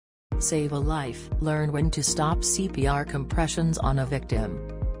Save a life. Learn when to stop CPR compressions on a victim.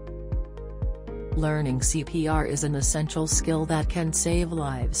 Learning CPR is an essential skill that can save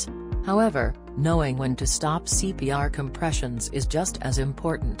lives. However, knowing when to stop CPR compressions is just as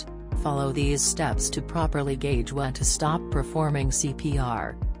important. Follow these steps to properly gauge when to stop performing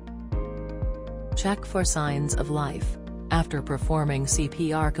CPR. Check for signs of life. After performing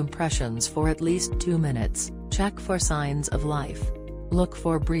CPR compressions for at least 2 minutes, check for signs of life. Look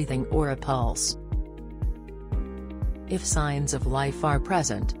for breathing or a pulse. If signs of life are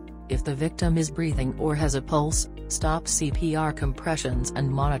present, if the victim is breathing or has a pulse, stop CPR compressions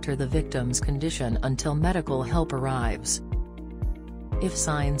and monitor the victim's condition until medical help arrives. If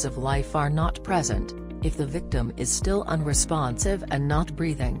signs of life are not present, if the victim is still unresponsive and not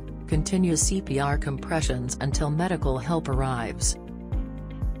breathing, continue CPR compressions until medical help arrives.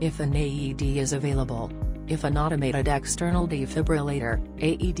 If an AED is available, if an automated external defibrillator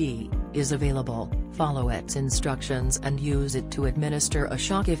 (AED) is available, follow its instructions and use it to administer a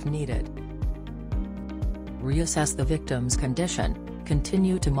shock if needed. Reassess the victim's condition.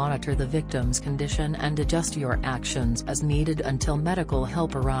 Continue to monitor the victim's condition and adjust your actions as needed until medical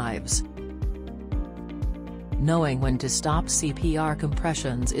help arrives. Knowing when to stop CPR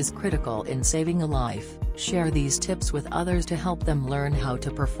compressions is critical in saving a life. Share these tips with others to help them learn how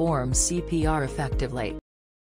to perform CPR effectively.